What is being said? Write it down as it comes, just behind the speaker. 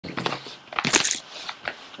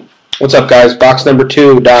What's up, guys? Box number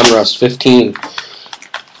 2, Donruss 15.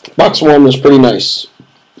 Box 1 was pretty nice.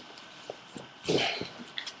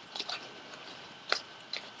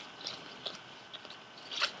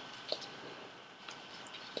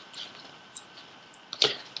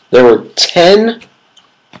 There were 10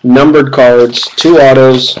 numbered cards, 2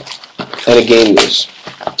 autos, and a game use.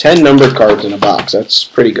 10 numbered cards in a box. That's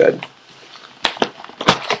pretty good.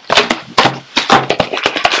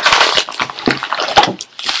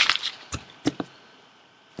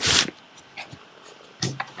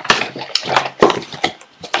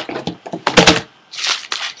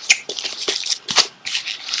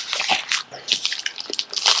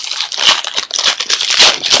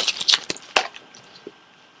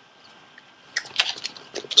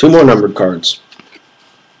 Two more numbered cards.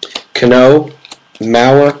 Cano,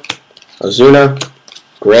 Mauer, Ozuna,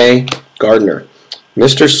 Gray, Gardner.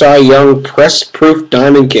 Mr. Cy Young Press-Proof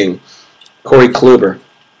Diamond King, Corey Kluber,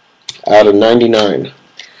 out of 99.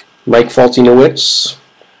 Mike Falty-Nowitz,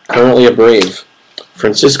 currently a Brave.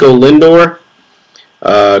 Francisco Lindor,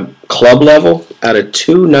 club level, out of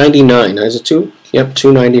 299. Is it 2? Yep,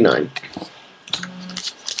 299.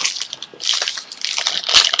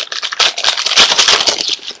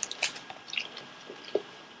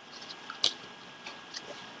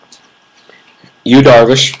 Yu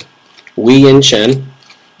Darvish, Wei-Yin Chen,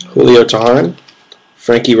 Julio Teheran,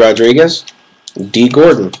 Frankie Rodriguez, D.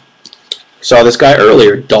 Gordon. Saw this guy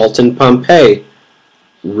earlier, Dalton Pompey,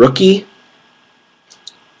 rookie,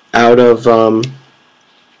 out of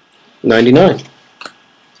 99.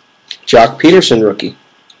 Jock Peterson, rookie.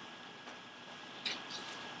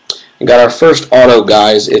 And got our first auto,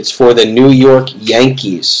 guys. It's for the New York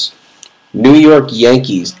Yankees. New York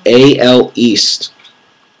Yankees, AL East.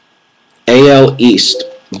 AL East,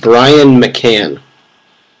 Brian McCann.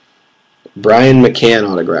 Brian McCann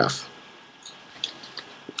autograph.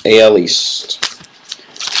 AL East.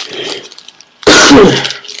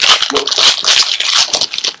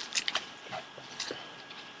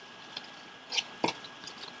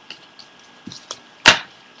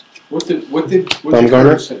 What did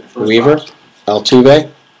Bumgarner, Weaver, box?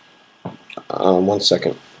 Altuve. 1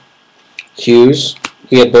 second. Hughes.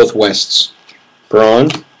 He had both Wests. Braun.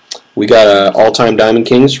 We got all-time Diamond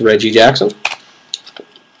Kings, Reggie Jackson,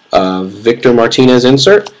 Victor Martinez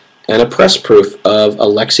insert, and a press proof of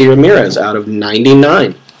Alexi Ramirez out of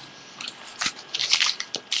 99.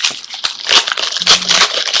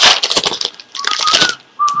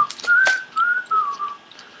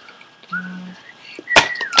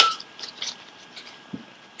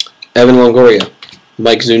 Evan Longoria,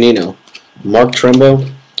 Mike Zunino, Mark Trumbo,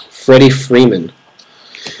 Freddie Freeman,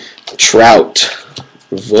 Trout,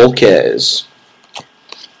 Volquez,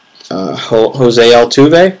 Jose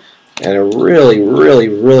Altuve, and a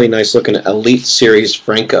really nice looking Elite Series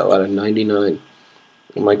Franco out of 99.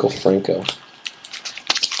 Michael Franco.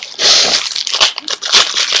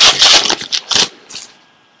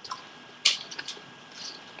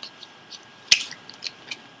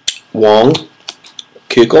 Wong,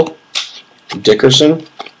 Keuchel, Dickerson,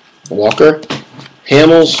 Walker,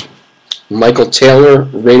 Hamels, Michael Taylor,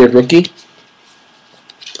 rated rookie,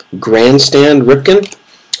 Grandstand Ripken,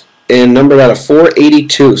 and numbered out of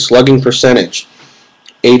 482, slugging percentage,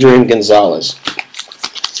 Adrian Gonzalez.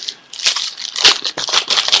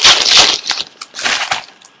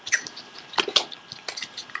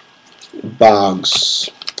 Boggs,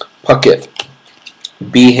 Puckett,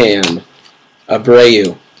 Behan,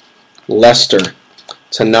 Abreu, Lester,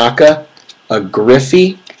 Tanaka, a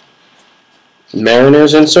Griffey,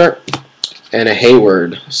 Mariners insert, and a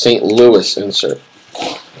Hayward, St. Louis insert.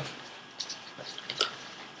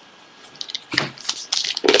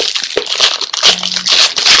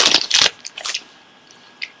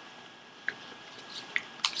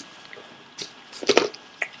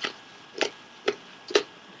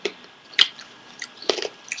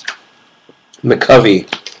 McCovey,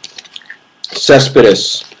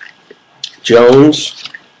 Cespedes, Jones,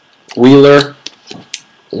 Wheeler,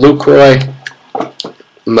 Lucroy,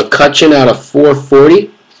 McCutcheon out of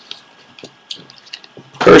 440,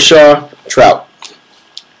 Kershaw, Trout.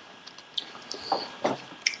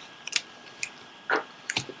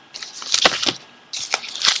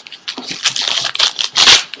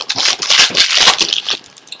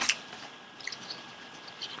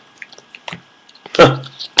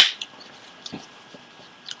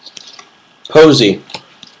 Posey,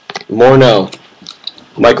 Morneau,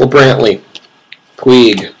 Michael Brantley,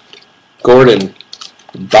 Puig, Gordon,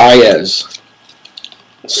 Baez,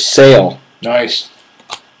 Sale. Nice.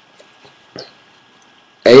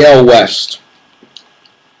 AL West.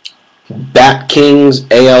 Bat Kings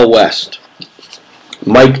AL West.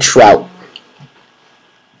 Mike Trout.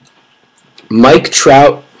 Mike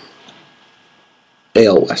Trout,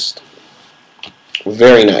 AL West.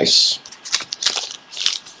 Very nice.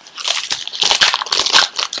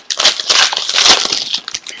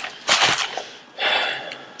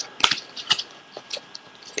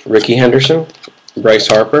 Ricky Henderson, Bryce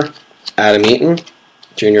Harper, Adam Eaton,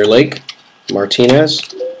 Junior Lake,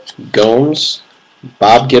 Martinez, Gomes,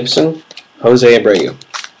 Bob Gibson, Jose Abreu.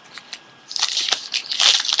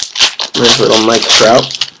 There's little Mike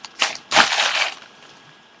Trout.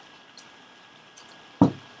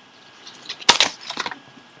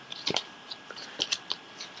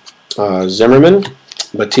 Zimmerman,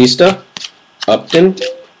 Batista, Upton,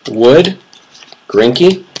 Wood,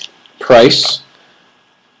 Greinke, Price,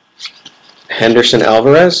 Henderson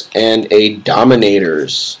Alvarez, and a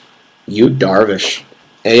Dominators, Yu Darvish,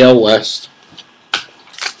 AL West,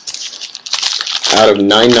 out of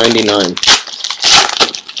 $9.99.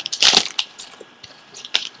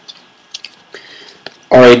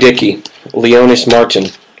 R.A. Dickey, Leonis Martin,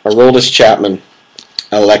 Aroldis Chapman,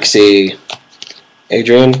 Alexei,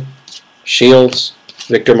 Adrian, Shields,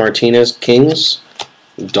 Victor Martinez, Kings,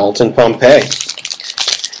 Dalton Pompey.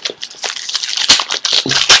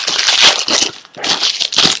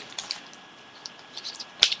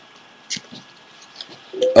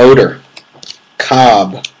 Oder,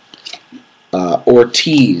 Cobb,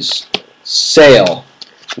 Ortiz, Sale,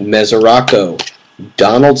 Mesoraco,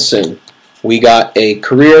 Donaldson. We got a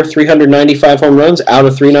career 395 home runs out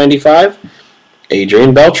of 395.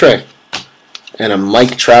 Adrian Beltre. And a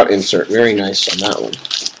Mike Trout insert. Very nice on that one.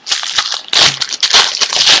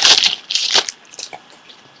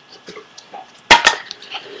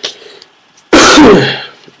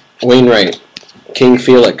 Wainwright, King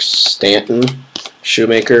Felix, Stanton,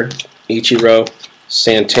 Shoemaker, Ichiro,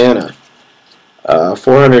 Santana.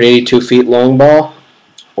 482 feet long ball,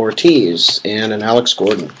 Ortiz, and an Alex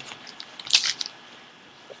Gordon.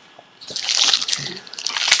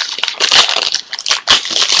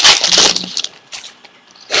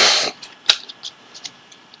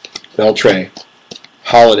 Beltre,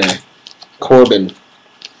 Holiday, Corbin,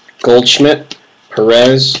 Goldschmidt,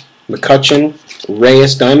 Perez, McCutchen,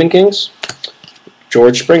 Reyes Diamond Kings,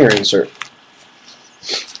 George Springer insert.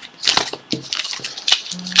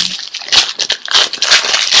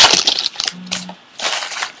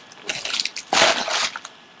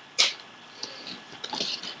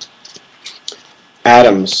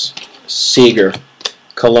 Adams, Seager,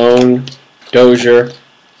 Cologne, Dozier,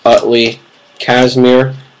 Utley,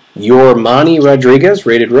 Kazmir, Yormani Rodriguez,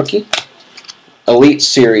 rated rookie. Elite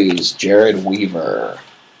Series, Jared Weaver.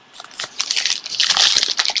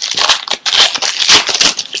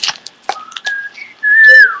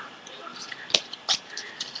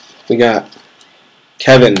 We got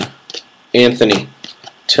Kevin, Anthony,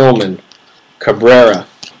 Tillman, Cabrera,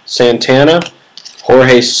 Santana,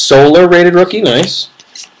 Jorge Soler, rated rookie, nice.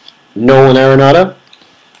 Nolan Arenado,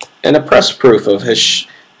 and a press proof of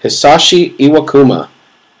Hisashi Iwakuma,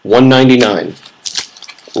 199.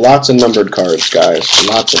 Lots of numbered cards, guys.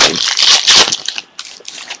 Lots of them.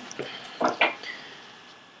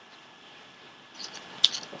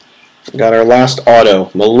 Got our last auto.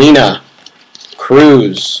 Molina,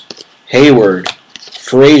 Cruz, Hayward,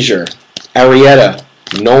 Frazier, Arrieta,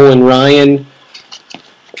 Nolan Ryan.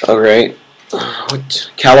 All right.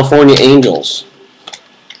 California Angels.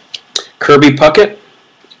 Kirby Puckett.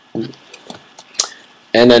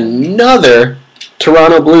 And another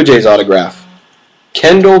Toronto Blue Jays autograph.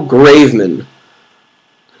 Kendall Graveman.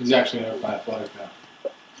 He's actually in our Athletics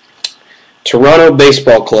now. Toronto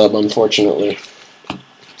Baseball Club, unfortunately.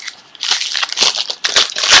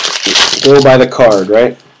 Go by the card,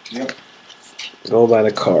 right? Yep. Go by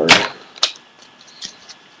the card.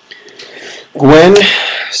 Gwen,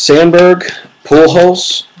 Sandberg,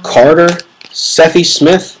 Pujols, Carter, Sethy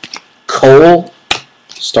Smith, Cole,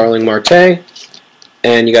 Starling Marte,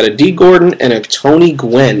 and you got a D. Gordon and a Tony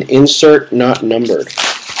Gwynn. Insert not numbered.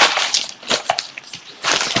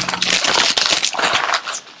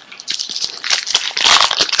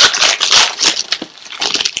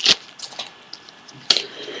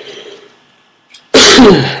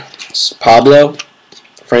 Pablo,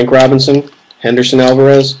 Frank Robinson, Henderson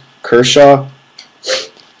Alvarez, Kershaw,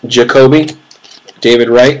 Jacoby, David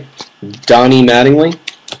Wright, Donnie Mattingly,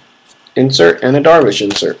 insert, and a Darvish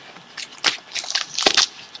insert.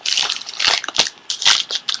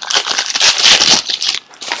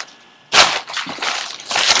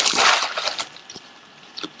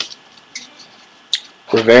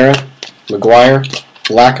 Rivera, McGuire,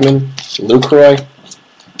 Blackman, Lucroy,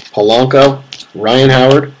 Polanco, Ryan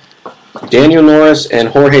Howard, Daniel Norris and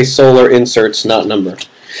Jorge Soler inserts, not number.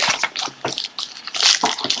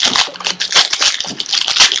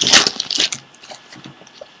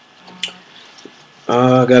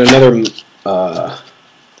 Got another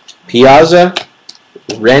Piazza,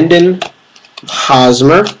 Rendon,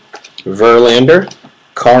 Hosmer, Verlander,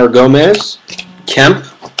 Carr Gomez, Kemp,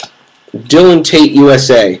 Dylan Tate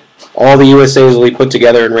USA. All the USAs will be put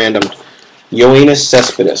together in random. Yoenis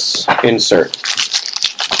Cespedes, insert.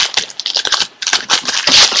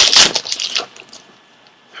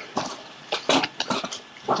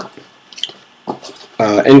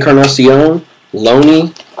 Encarnacion,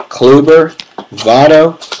 Loney, Kluber,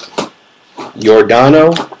 Votto,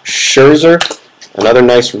 Giordano, Scherzer, another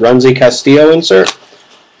nice Runzi Castillo insert.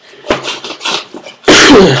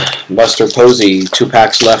 Buster Posey, 2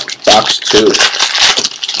 packs left, box 2.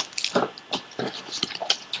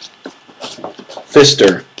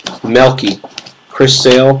 Fister, Melky, Chris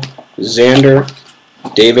Sale, Xander,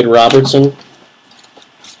 David Robertson.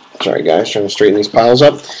 Sorry guys, trying to straighten these piles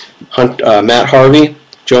up. Matt Harvey,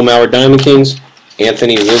 Joe Mauer Diamond Kings,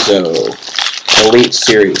 Anthony Rizzo, Elite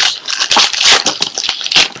Series.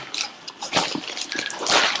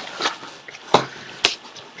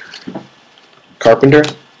 Carpenter,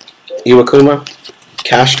 Iwakuma,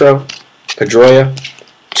 Castro, Pedroia,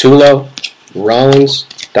 Tulo, Rollins,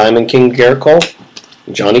 Diamond King Garrett Cole,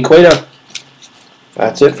 Johnny Cueto.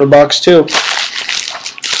 That's it for box 2.